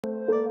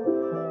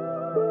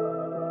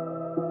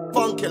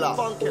killer.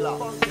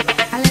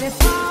 I let it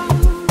fall,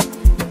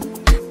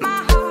 my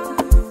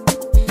heart,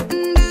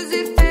 and does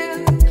it feel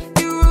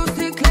you rose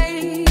to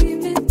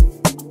claim it?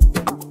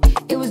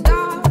 It was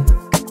dark,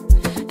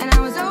 and I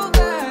was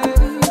over.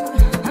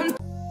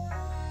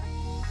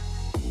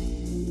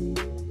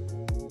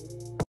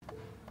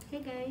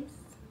 Hey guys,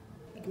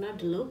 ignore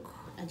the look.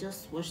 I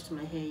just washed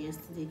my hair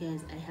yesterday,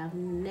 guys. I have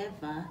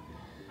never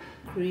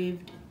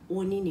craved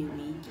owning a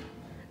wig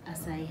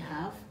as I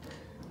have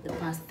the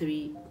past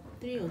three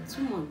or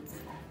 2 months.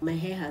 My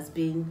hair has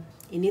been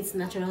in its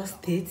natural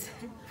state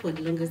for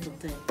the longest of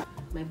time.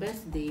 My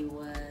birthday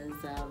was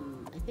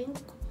I think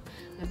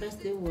my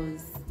birthday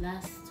was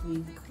last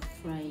week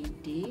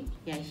Friday.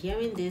 Yeah,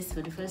 hearing this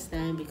for the first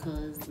time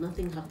because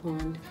nothing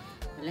happened.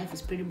 My life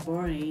is pretty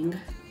boring.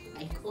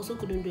 I also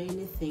couldn't do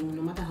anything,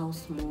 no matter how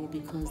small,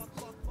 because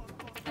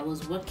I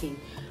was working.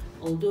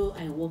 Although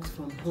I worked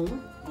from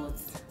home,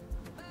 but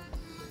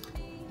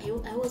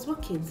I was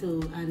working,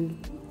 so,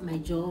 and my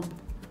job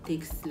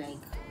takes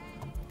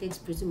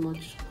pretty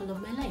much all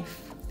of my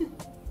life,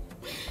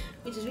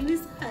 which is really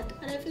sad,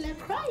 and I feel like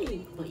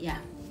crying. But yeah,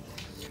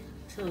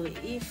 so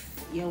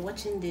if you're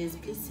watching this,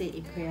 please say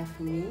a prayer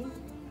for me.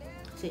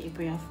 Say a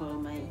prayer for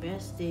my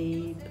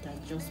birthday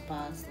that just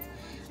passed.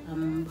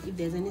 If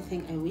there's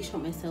anything I wish for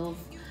myself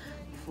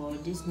for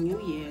this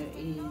new year,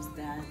 is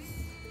that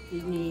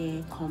this new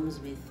year comes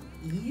with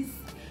ease.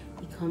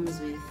 It comes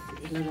with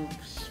a lot of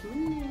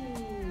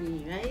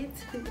money, right?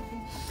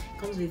 It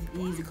comes with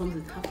ease, it comes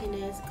with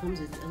happiness, it comes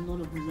with a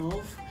lot of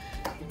love,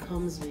 it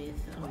comes with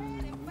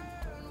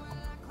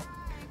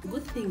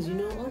good things, you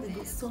know, all the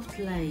good soft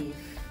life.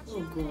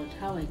 Oh God,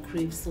 how I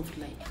crave soft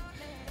life.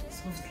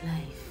 Soft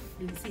life.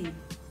 You see,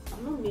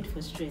 I'm not made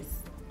for stress.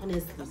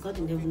 Honestly, God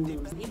in heaven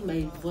knows. If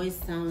my voice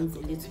sounds a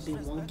little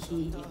bit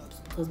wonky, it's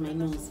because my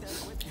nose.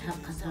 I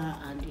have catarrh,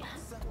 and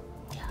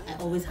yeah, I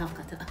always have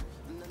catarrh.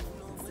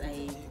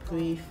 I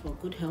pray for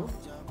good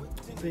health.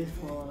 I pray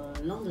for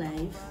long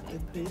life. I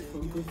pray for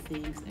good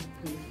things. I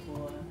pray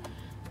for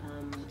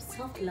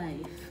soft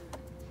life.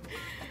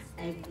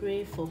 I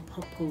pray for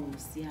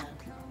purpose. Yeah,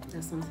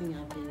 that's something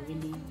I've been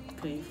really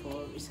praying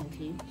for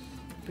recently.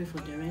 I pray for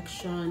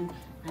direction.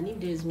 And if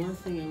there's one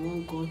thing I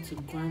want God to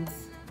grant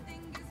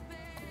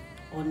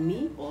on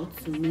me, or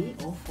to me,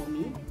 or for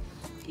me,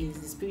 is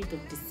the spirit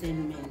of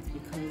discernment,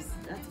 because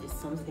that is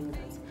something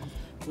that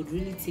would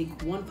really take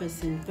one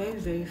person very,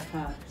 very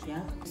far.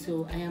 Yeah,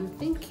 so I am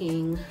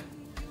thinking,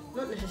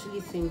 not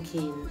necessarily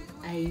thinking,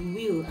 I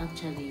will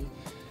actually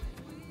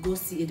go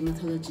see a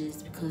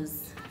dermatologist,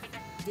 because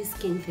this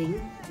skin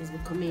thing is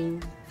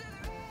becoming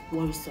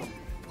worrisome.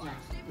 Yeah,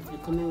 it's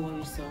becoming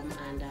worrisome,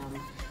 and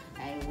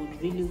I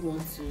would really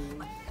want to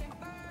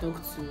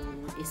talk to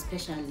a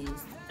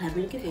specialist. I've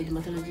been looking for a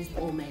dermatologist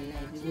all my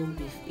life,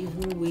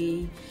 even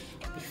way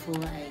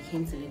before I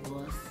came to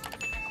Lagos,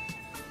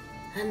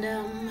 and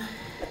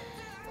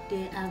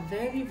they are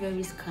very,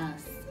 very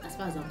scarce as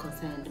far as I'm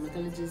concerned.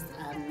 Dermatologists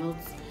are not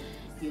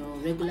your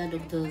regular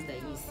doctors that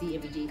you see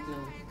every day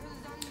now,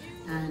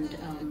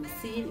 and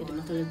seeing a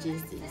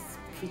dermatologist is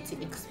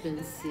pretty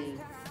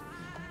expensive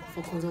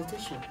for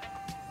consultation.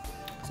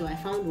 So I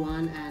found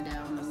one, and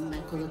my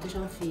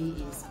consultation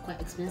fee is quite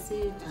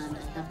expensive, and I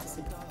have to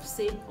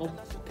save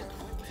up.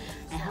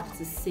 I have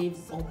to save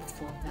up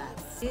for that.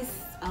 This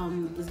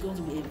is going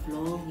to be a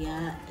vlog.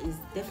 Yeah, it's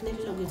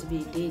definitely not going to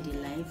be a day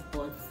in life,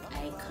 but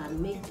I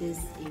can make this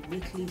a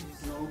weekly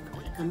vlog.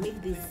 I can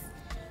make this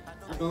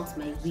about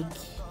my week.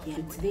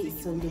 Yeah, today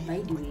is Sunday, by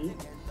the way.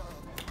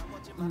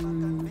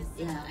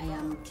 Yeah, I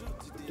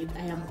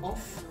am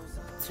off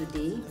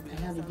today. I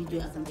have a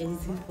video I've been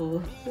editing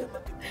for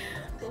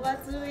over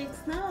 2 weeks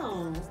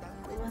now.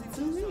 Over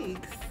 2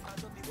 weeks.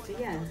 So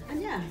yeah,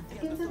 and yeah, I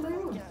painted my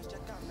room.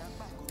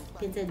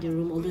 Painted the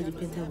room, although the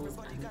painter was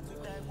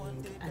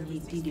annoying and he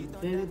did a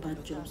very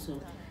bad job,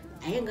 so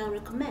I ain't gonna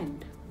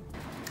recommend.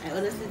 I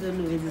honestly don't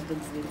know where this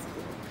vlog is going to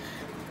go.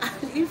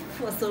 And if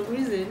for some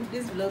reason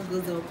this vlog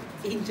goes up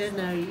in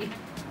January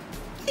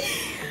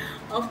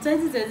of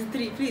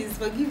 2023, please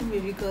forgive me,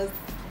 because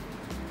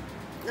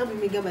I'll be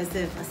making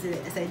myself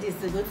as I did.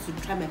 So I'm going to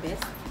try my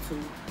best to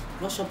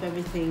rush up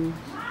everything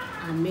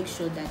and make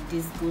sure that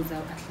this goes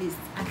out at least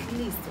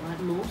or at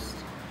most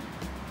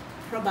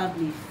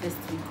probably first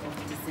week of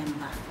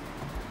December.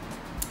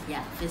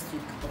 Yeah, first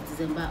week of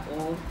December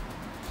or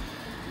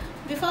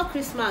before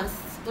Christmas.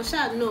 But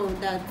shall know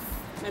that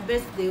my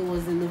birthday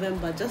was in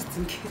November, just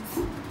in case.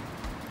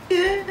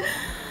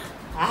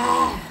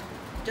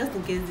 Just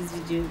in case this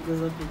video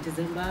goes up in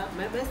December.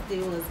 My birthday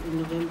was in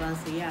November,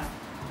 so yeah,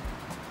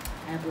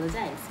 I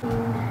apologize. So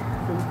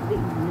today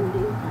is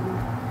Monday, and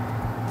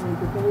I'm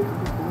preparing to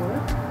go to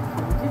work.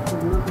 So this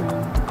is not my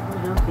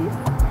usual face.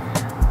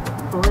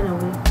 For when I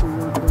went to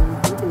work,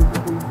 something is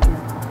happening to me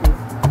at the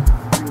place,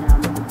 and I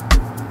don't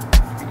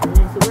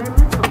know, so where am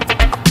I from?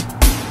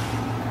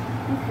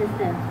 This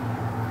hairstyle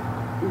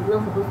is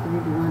not supposed to be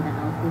the one that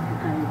I was supposed to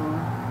carry, but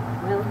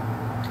well,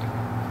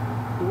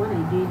 the one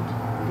I did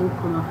didn't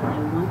come out as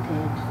I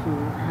wanted, so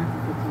I had to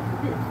settle for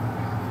this.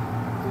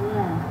 So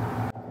yeah.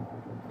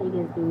 How you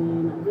guys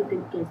doing? I'm going to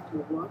take you guys to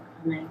work,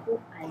 and I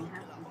hope I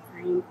have the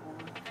time or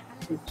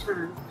the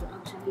chance to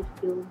actually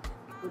film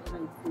whatever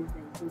it is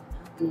that is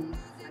happening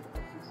at the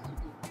office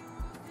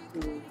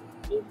today.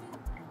 So if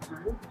I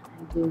can,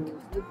 I will.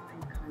 If I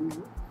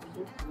cannot, I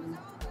just will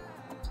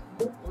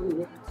move on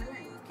with my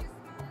life.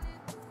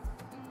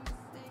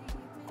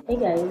 Hey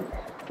guys,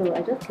 so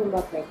I just came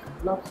back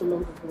like not so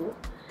long ago.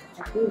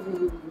 I feel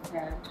really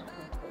tired,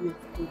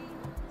 honestly.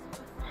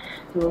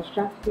 There was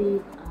traffic,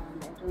 and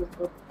I just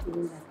got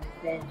feeling like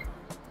I said.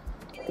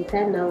 The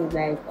time now is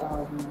like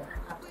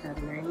after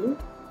 9,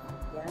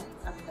 yeah,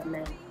 after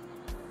 9,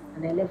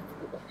 and I left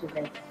the office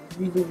like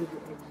really early.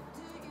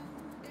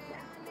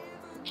 Yeah,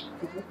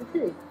 it was the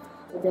thing.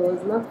 But there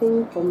was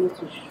nothing for me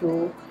to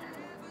show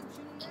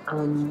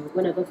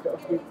when I got to the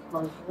office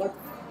because what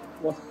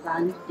was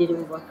planned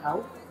didn't work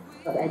out.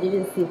 But I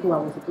didn't see who I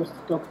was supposed to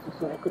talk to,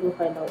 so I couldn't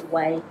find out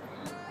why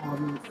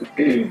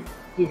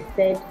they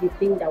said the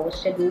thing that was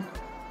scheduled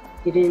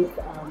didn't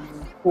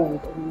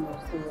hold anymore.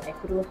 So I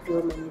couldn't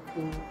film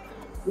anything,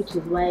 which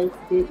is why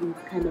today is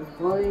kind of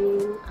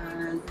boring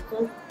and it's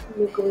just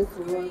me going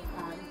to work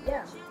and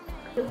yeah.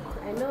 Look,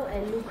 I know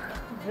I look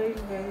very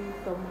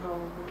somehow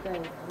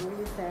because I'm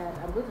really tired.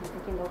 I'm going to be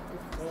taking off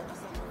this hair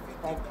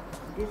like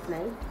this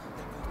night.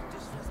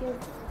 Yes,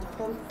 it's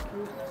time to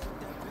sleep.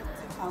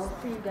 I'll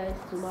see you guys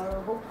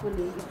tomorrow.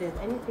 Hopefully, if there's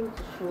anything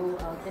to show,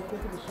 I'll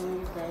definitely be showing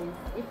you guys.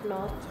 If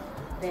not,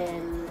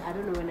 then I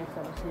don't know when next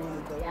I'll be showing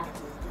you. But yeah,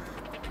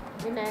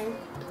 good night.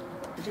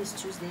 Today is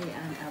Tuesday,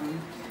 and I'm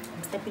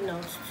stepping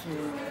out to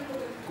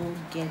go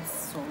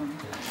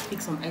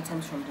pick some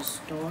items from the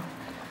store,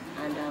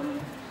 and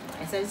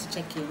I started to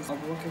check in.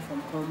 I'm working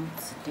from home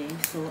today,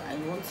 so I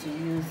want to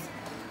use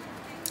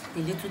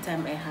the little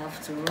time I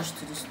have to rush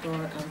to the store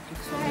and pick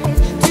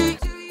some.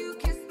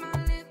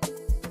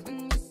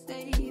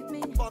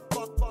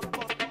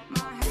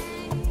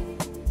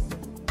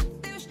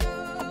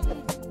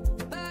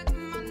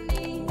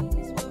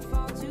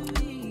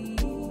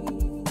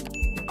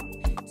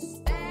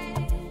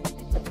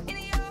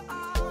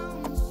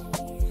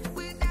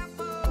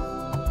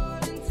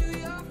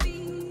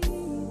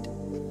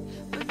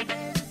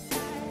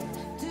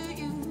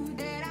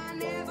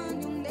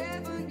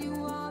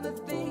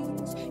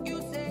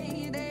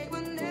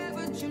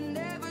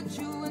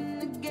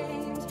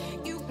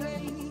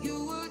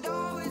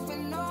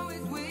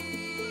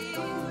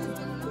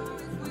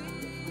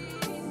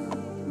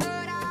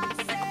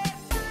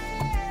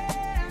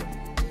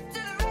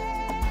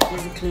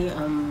 Basically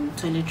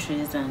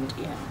toiletries, and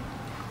yeah,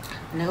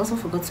 and I also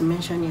forgot to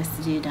mention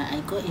yesterday that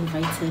I got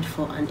invited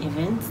for an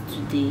event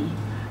today,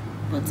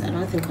 but I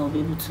don't think I'll be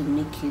able to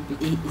make it.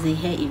 It's a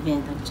hair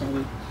event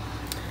actually.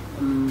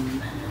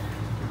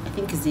 I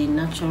think it's an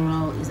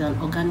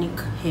organic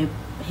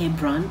hair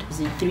brand. It's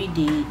a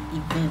 3-day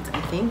event.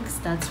 I think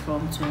starts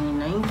from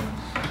 29th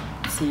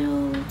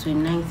till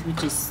 29th,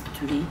 which is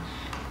today,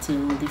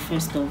 till the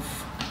 1st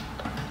of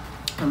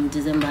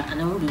December,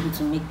 and I won't be able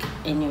to make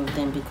any of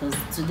them because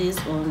today's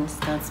one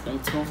starts by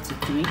 12 to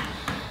 3,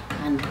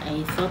 and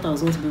I thought I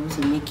was going to be able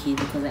to make it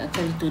because I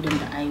actually told them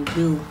that I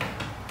will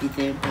be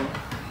there, but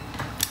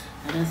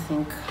I don't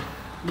think,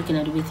 looking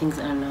at the way things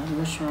are now, I'm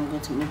not sure I'm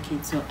going to make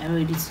it. So I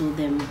already sent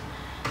them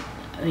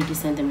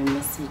a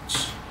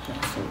message.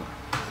 Yeah, so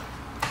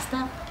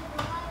stop.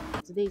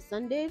 Today is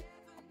Sunday,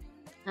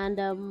 and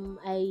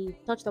I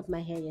touched up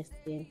my hair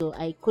yesterday, so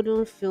I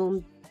couldn't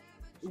film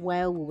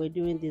while we were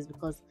doing this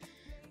because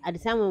at the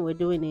time when we were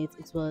doing it,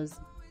 it was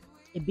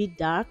a bit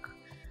dark,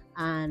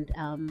 and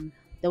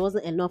there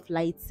wasn't enough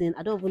lighting.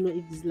 I don't even know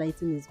if this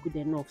lighting is good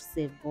enough,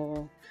 safe,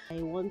 but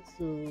I want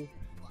to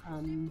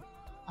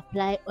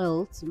apply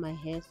oil to my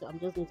hair, so I'm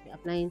just going to be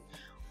applying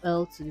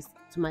oil to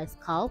my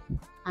scalp.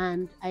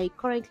 And I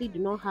currently do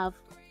not have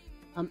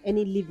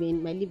any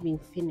my leave-in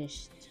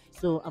finished,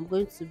 so I'm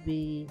going to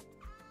be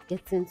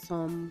getting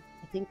some.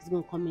 I think it's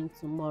going to come in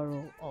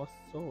tomorrow or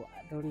so.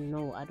 I don't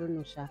know,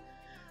 Sha.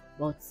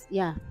 But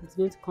yeah, it's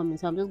going to come in,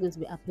 so I'm just going to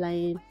be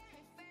applying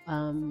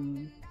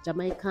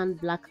Jamaican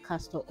black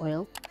castor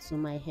oil to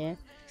my hair,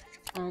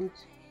 and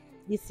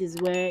this is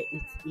where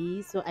it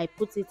is. So I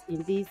put it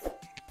in this,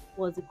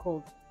 what's it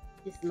called?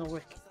 This is not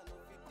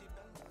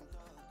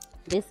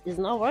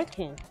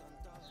working.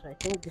 So I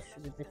think this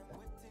should be better.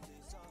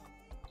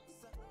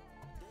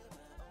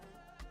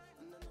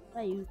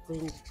 Why are you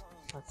going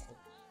faster?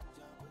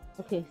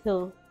 Okay,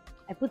 so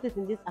I put it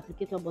in this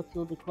applicator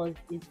bottle because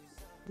it's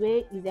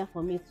way easier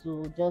for me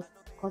to just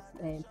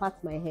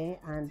part my hair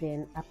and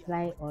then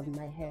apply on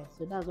my hair.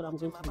 So that's what I'm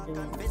going to be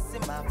doing.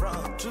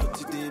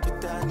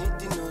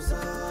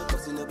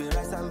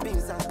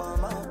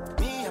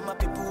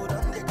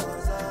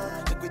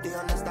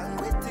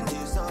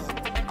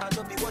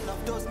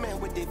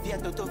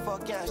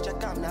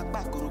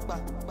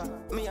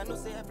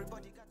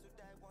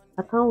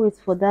 I can't wait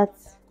for that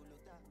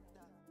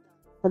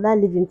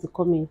leave-in to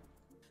come in.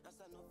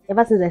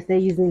 Ever since I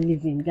started using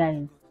leave-in,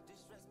 guys,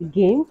 the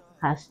game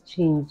has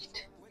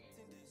changed.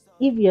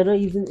 If you're not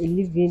using a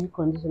leave-in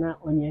conditioner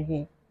on your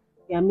hair,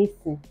 you are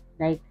missing.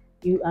 Like,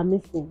 you are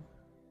missing.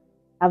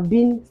 I've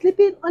been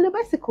sleeping on a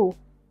bicycle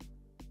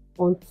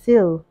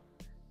until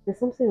there's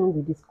something wrong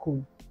with this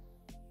comb.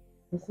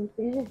 There's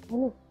something, yeah, I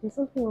know, there's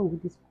something wrong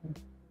with this comb.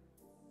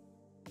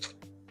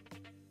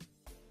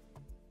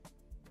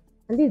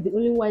 And this is the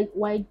only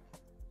white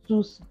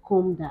tooth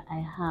comb that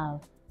I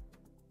have.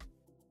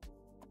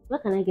 Where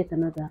can I get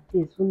another?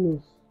 Please, who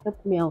knows?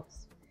 Help me out.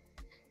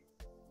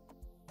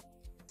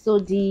 So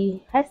the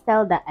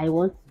hairstyle that I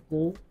want to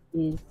do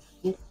is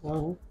this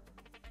one.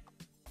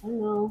 I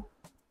don't know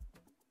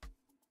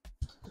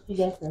if you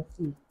guys can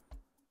see.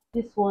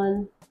 This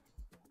one,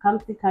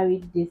 Kamsi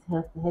carried this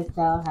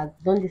hairstyle, has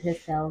done this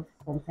hairstyle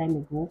some time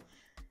ago.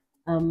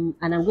 And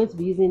I'm going to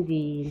be using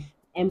the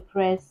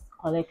Empress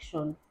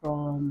collection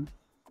from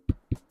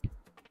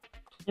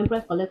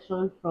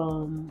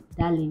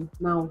Darling.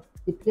 Now,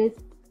 the place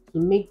to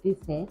make this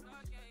hair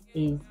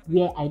is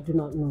where I do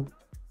not know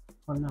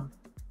for now.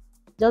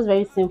 Just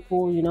very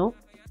simple, you know.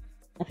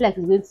 I feel like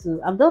it's going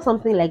to. I've done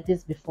something like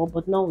this before,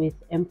 but not with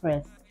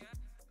Empress.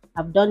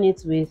 I've done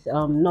it with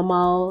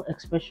normal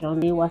expression.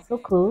 They were so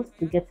close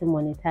to getting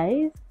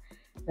monetized.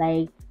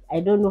 Like,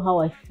 I don't know how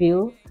I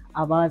feel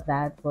about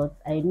that, but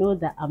I know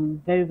that I'm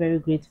very, very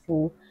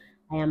grateful.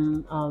 I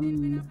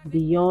am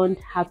beyond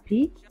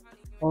happy.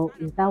 Or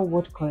is that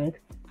word correct?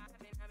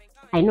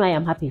 I know I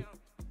am happy.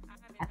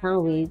 I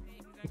can't wait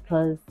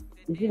because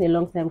it's been a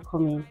long time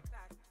coming.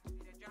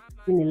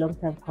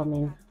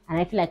 And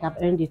I feel like I've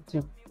earned it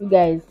too. You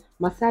guys,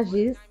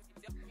 massages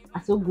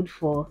are so good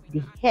for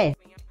the hair.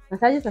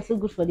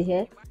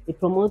 They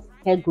promote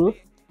hair growth.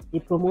 They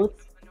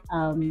promote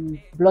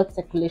blood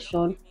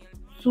circulation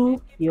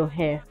to your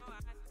hair.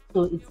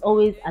 So it's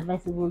always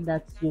advisable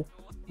that you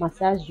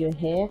massage your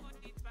hair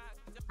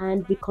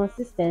and be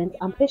consistent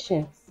and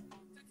patient.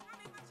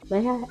 My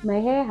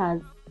hair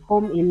has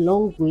come a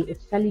long way,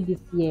 especially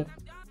this year.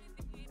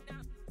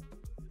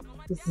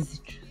 This is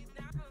the truth.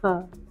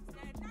 Oh.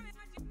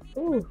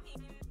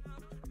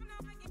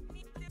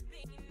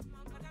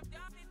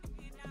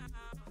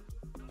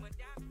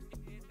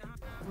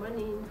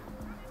 Morning.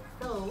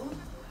 So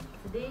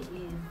today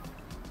is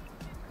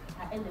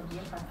the end of the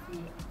year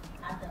party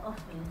at the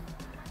office,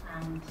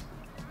 and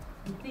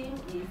the theme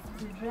is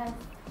to dress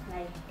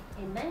like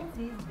a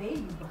 90s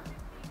babe.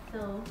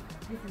 So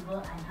this is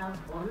what I have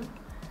on.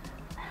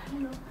 I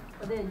don't know,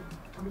 but then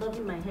I'm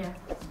loving my hair.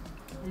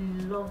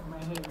 Love my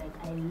hair, like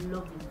I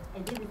love it. I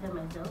did this hair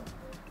myself.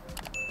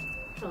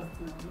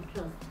 Trust me, you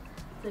trust.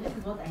 So this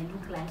is what I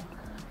look like.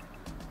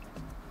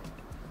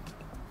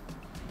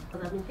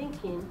 Because I've been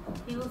thinking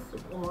heels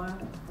or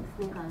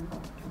sneakers.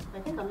 I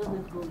think I'm just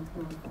going to go with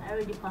heels. I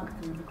already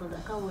packed it because I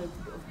can't wear it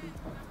to the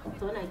office.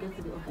 So when I get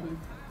to the office,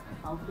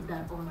 I'll put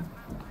that on.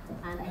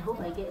 And I hope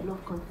I get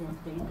enough content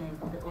for you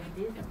guys of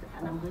this.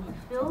 And I'm going to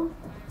film.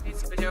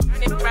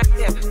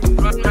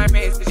 Run my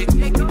race, could you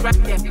take it back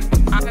there?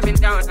 I've been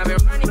down, I've been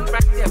running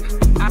back there.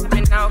 I've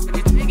been out, could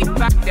you take it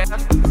back there?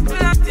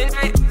 Love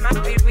tonight,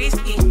 might be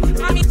risky.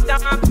 Money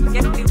stop,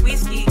 get the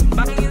whiskey.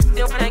 But you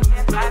still wanna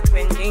get back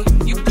with me.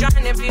 You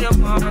trying to be the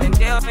one and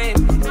tell me.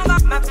 You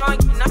got my phone,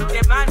 you're not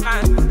the bad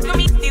man. You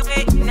meet the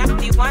way, you're not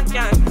the one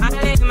chance. I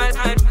live my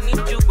life, I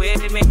need you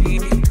with me.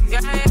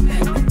 Yeah,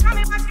 tell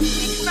me what you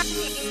think about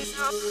me.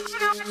 I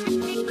know what you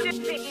think to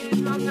me.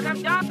 Cause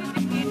I'm done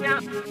with this now.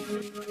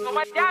 So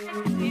my dad is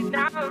this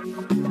now.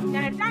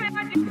 Yeah, tell me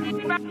what you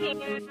think about me.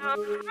 I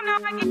know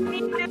what you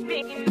think to me.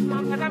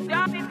 Cause I'm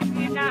done with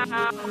this now.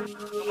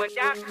 So my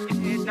dad is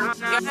this now.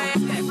 Yeah,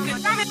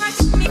 tell me what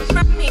you think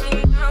about me.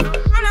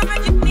 I know what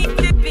you think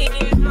to me.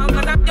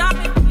 Cause I'm done.